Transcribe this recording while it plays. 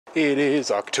It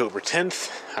is October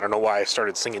 10th. I don't know why I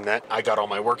started singing that. I got all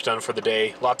my work done for the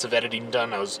day, lots of editing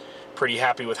done. I was pretty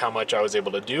happy with how much I was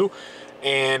able to do.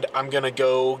 And I'm gonna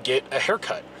go get a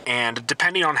haircut. And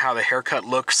depending on how the haircut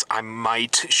looks, I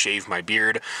might shave my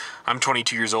beard. I'm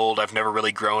 22 years old. I've never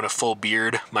really grown a full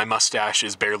beard. My mustache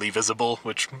is barely visible,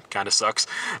 which kind of sucks.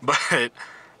 But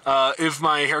if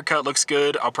my haircut looks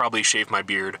good, I'll probably shave my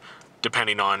beard,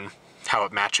 depending on how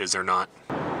it matches or not.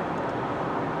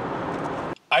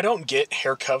 I don't get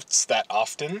haircuts that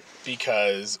often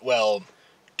because, well,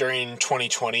 during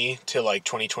 2020 to like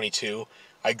 2022,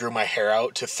 I grew my hair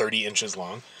out to 30 inches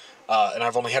long. And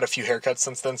I've only had a few haircuts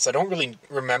since then, so I don't really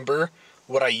remember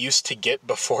what I used to get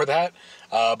before that.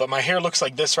 But my hair looks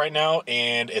like this right now,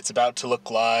 and it's about to look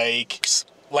like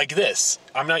this.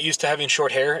 I'm not used to having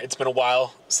short hair. It's been a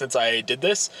while since I did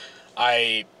this.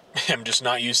 I am just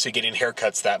not used to getting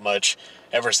haircuts that much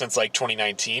ever since like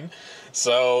 2019.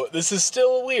 So this is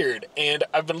still weird, and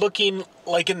I've been looking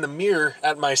like in the mirror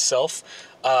at myself.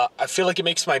 I feel like it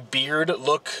makes my beard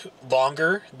look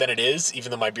longer than it is,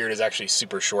 even though my beard is actually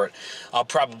super short. I'll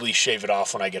probably shave it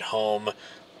off when I get home.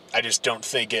 I just don't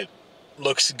think it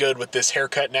looks good with this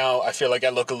haircut now. I feel like I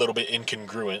look a little bit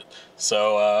incongruent.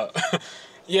 So,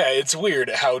 yeah, it's weird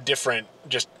how different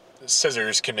just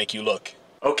scissors can make you look.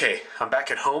 Okay, I'm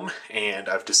back at home, and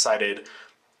I've decided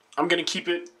I'm going to keep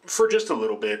it for just a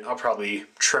little bit. I'll probably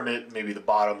trim it, maybe the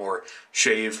bottom, or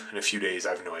shave in a few days. I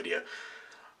have no idea.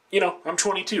 You know, I'm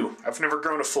 22. I've never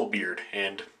grown a full beard,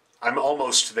 and I'm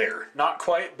almost there. Not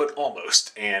quite, but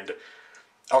almost. And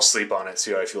I'll sleep on it,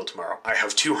 see how I feel tomorrow. I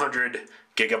have 200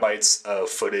 gigabytes of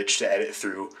footage to edit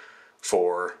through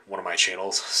for one of my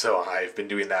channels, so I've been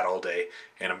doing that all day,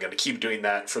 and I'm going to keep doing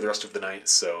that for the rest of the night,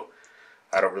 so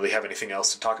I don't really have anything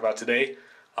else to talk about today.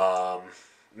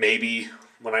 Maybe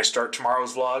when I start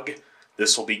tomorrow's vlog,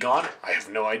 this will be gone. I have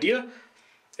no idea.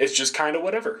 It's just kind of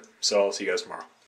whatever. So I'll see you guys tomorrow.